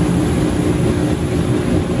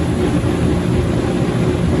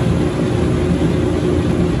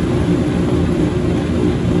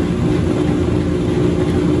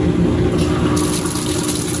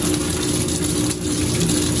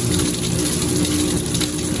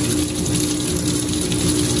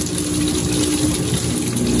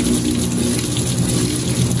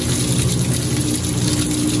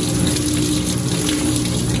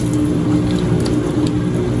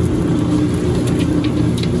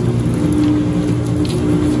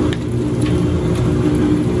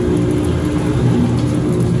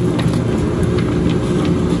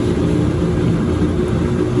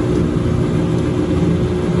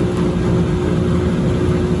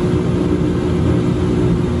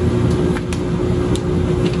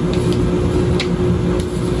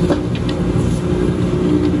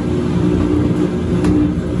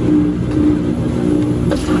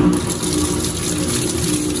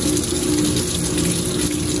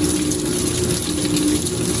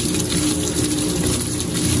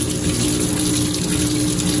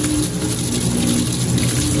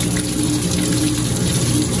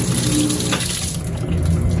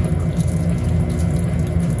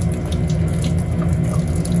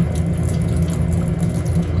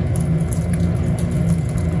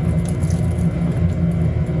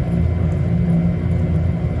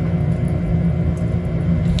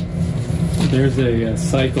 There's a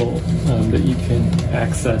cycle that you can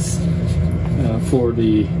access for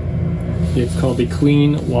it's called the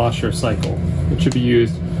clean washer cycle. It should be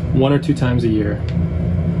used 1 or 2 times a year.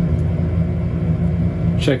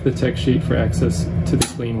 Check the tech sheet for access to the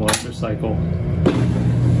clean washer cycle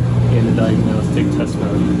in the diagnostic test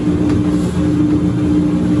mode.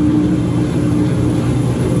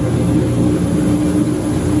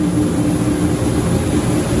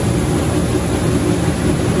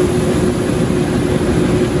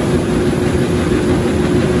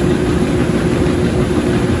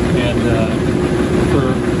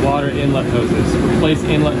 Inlet hoses. Replace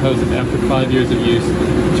inlet hoses after 5 years of use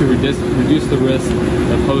to reduce the risk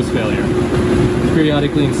of hose failure.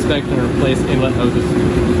 Periodically inspect and replace inlet hoses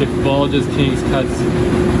if bulges, kinks, cuts,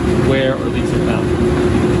 wear, or leaks are found.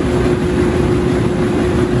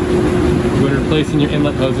 When replacing your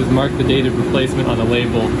inlet hoses, mark the date of replacement on the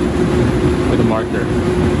label with a marker.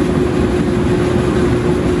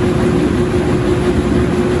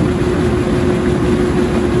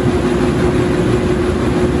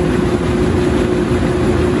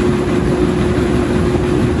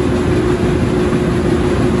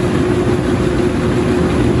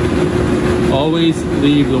 Always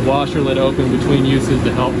leave the washer lid open between uses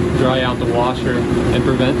to help dry out the washer and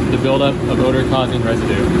prevent the buildup of odor-causing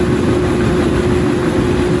residue.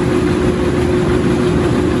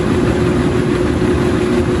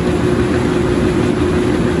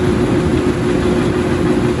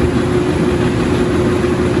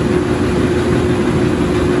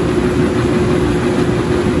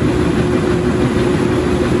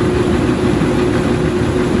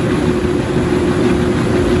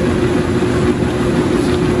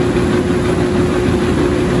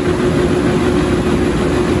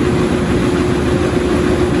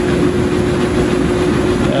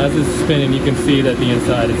 spinning, you can see that the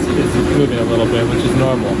inside is moving a little bit, which is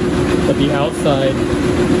normal. But the outside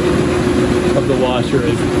of the washer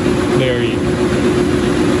is very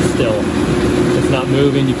still. It's not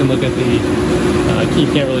moving. You can look at the,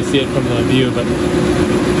 you can't really see it from the view, but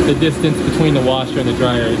the distance between the washer and the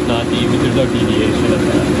dryer is not even, there's no deviation of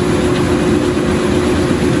that.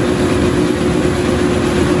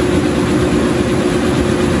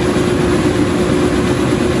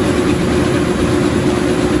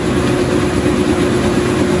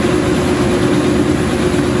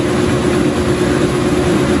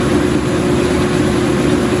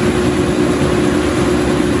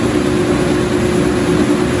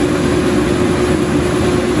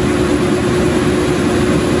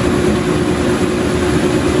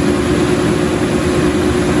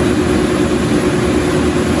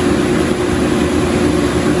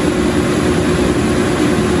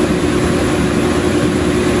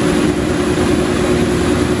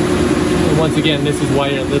 Once again, this is why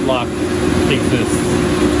your lid lock exists.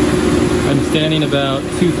 I'm standing about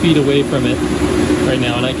 2 feet away from it right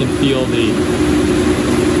now, and I can feel the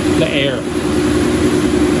air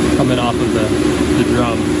coming off of the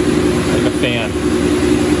drum, like a fan.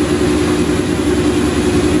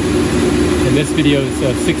 And this video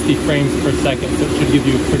is 60 frames per second, so it should give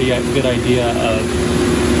you a pretty good idea of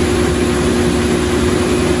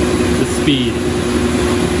the speed.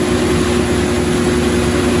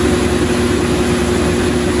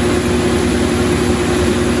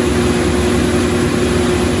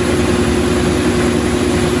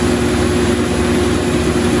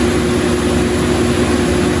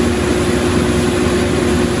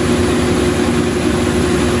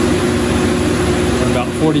 About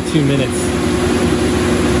 42 minutes.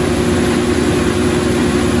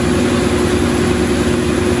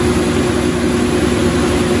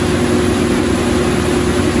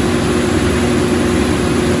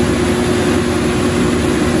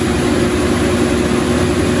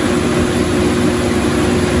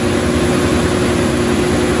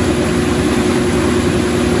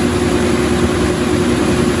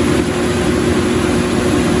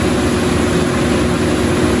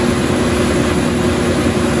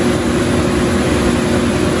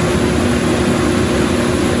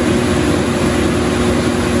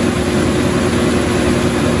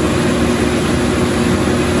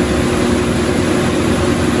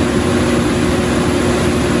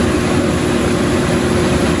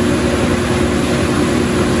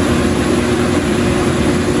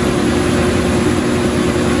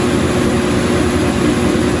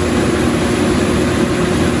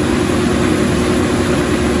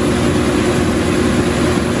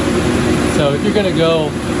 So if you're gonna go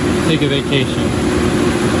take a vacation,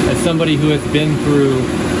 as somebody who has been through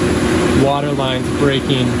water lines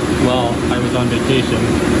breaking while I was on vacation,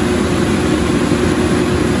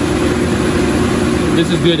 this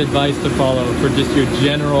is good advice to follow for just your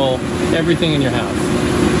general, everything in your house.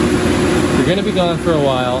 If you're gonna be gone for a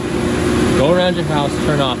while, go around your house,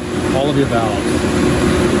 turn off all of your valves,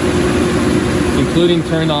 including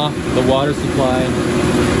turn off the water supply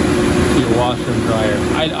to your washer and dryer.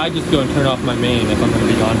 I just go and turn off my main if I'm going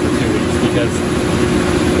to be gone for 2 weeks, because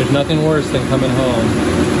there's nothing worse than coming home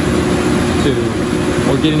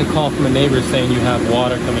or getting a call from a neighbor saying you have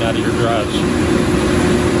water coming out of your garage.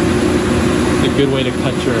 It's a good way to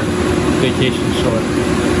cut your vacation short.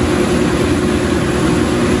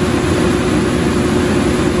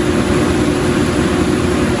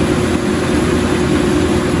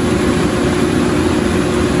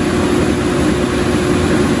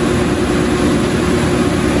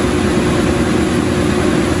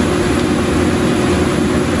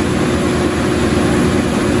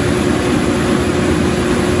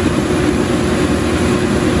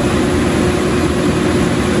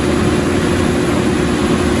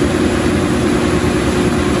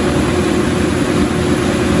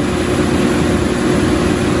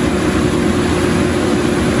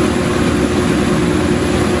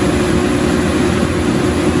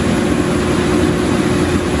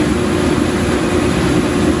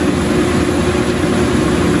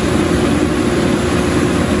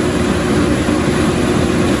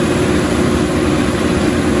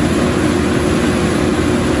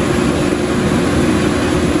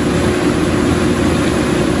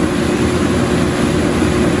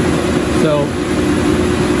 So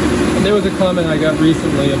there was a comment I got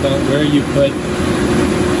recently about where you put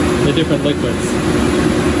the different liquids.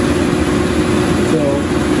 So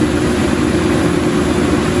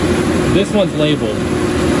this one's labeled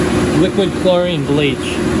liquid chlorine bleach.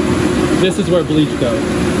 This is where bleach goes.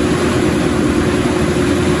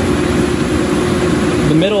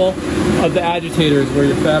 The middle of the agitator is where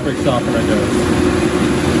your fabric softener goes.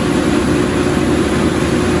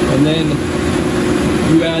 and then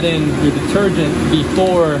you add in your detergent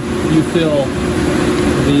before you fill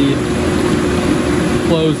the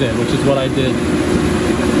clothes in, which is what I did.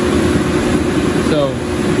 So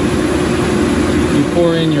you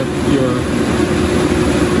pour in your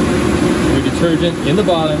detergent in the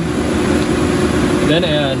bottom, then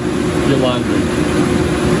add your laundry.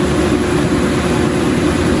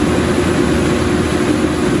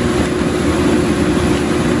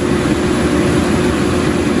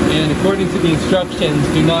 And according to the instructions,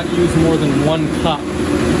 do not use more than 1 cup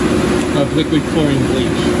of liquid chlorine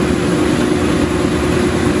bleach.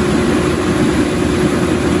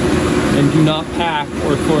 And do not pack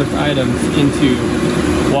or source items into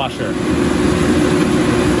washer.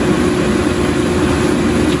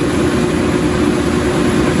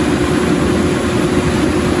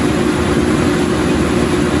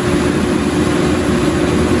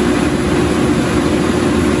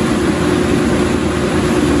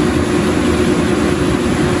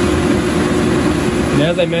 And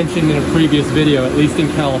as I mentioned in a previous video, at least in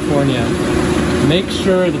California, make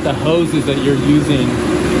sure that the hoses that you're using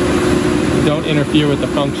don't interfere with the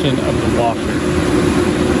function of the washer.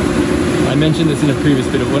 I mentioned this in a previous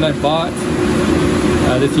video. When I bought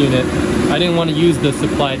this unit, I didn't want to use the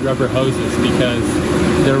supplied rubber hoses because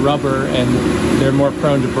they're rubber and they're more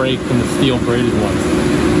prone to break than the steel braided ones.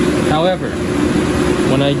 However,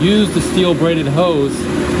 when I used the steel braided hose,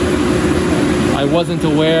 I wasn't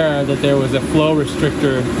aware that there was a flow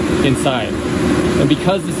restrictor inside. And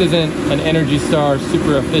because this isn't an Energy Star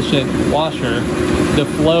super efficient washer, the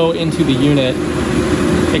flow into the unit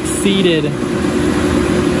exceeded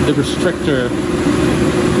the restrictor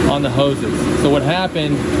on the hoses. So what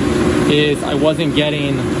happened is I wasn't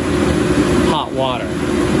getting hot water.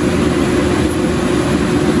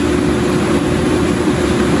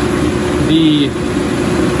 The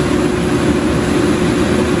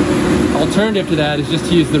alternative to that is just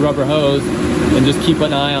to use the rubber hose and just keep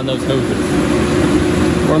an eye on those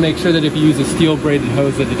hoses. Or make sure that if you use a steel braided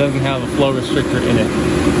hose that it doesn't have a flow restrictor in it.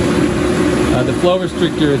 The flow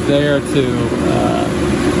restrictor is there to,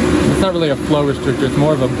 it's not really a flow restrictor, it's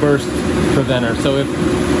more of a burst preventer. So if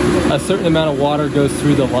a certain amount of water goes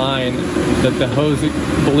through the line that the hose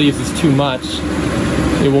believes is too much,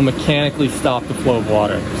 it will mechanically stop the flow of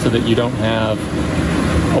water so that you don't have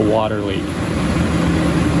a water leak.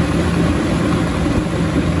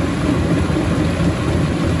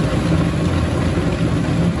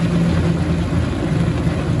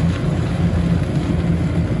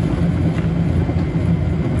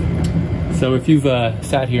 So if you've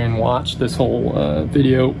sat here and watched this whole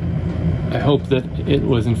video, I hope that it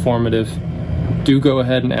was informative. Do go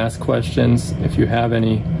ahead and ask questions if you have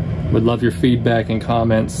any. Would love your feedback and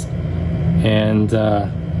comments. And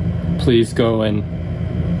please go and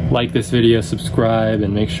like this video, subscribe,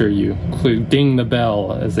 and make sure you ding the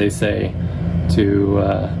bell, as they say, to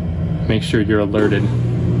make sure you're alerted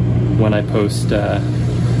when I post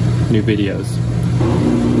new videos.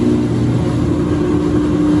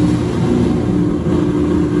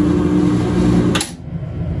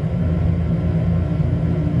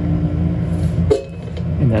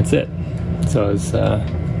 And that's it. So as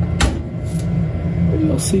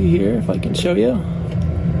you'll see here, if I can show you,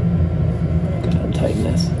 I'm gonna untighten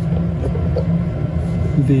this.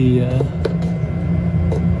 The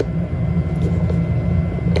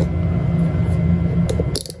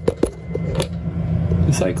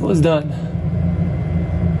cycle is done.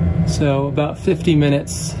 So about 50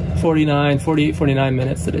 minutes, 48, 49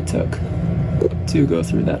 minutes that it took to go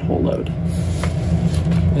through that whole load.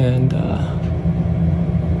 And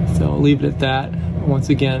so I'll leave it at that. Once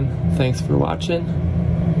again, thanks for watching.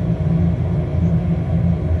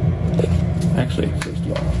 Actually, first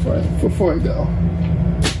of all, before I go,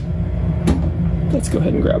 let's go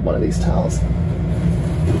ahead and grab one of these towels.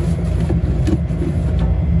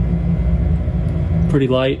 Pretty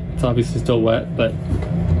light, it's obviously still wet, but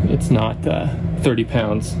it's not 30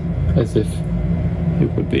 pounds as if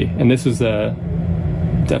it would be. And this is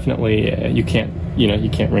definitely, you can't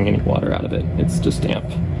wring any water out of it. It's just damp.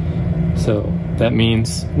 So that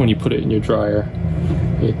means when you put it in your dryer,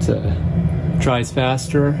 it dries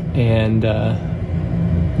faster and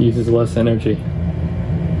uses less energy.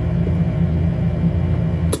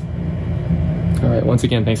 All right, once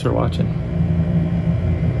again, thanks for watching.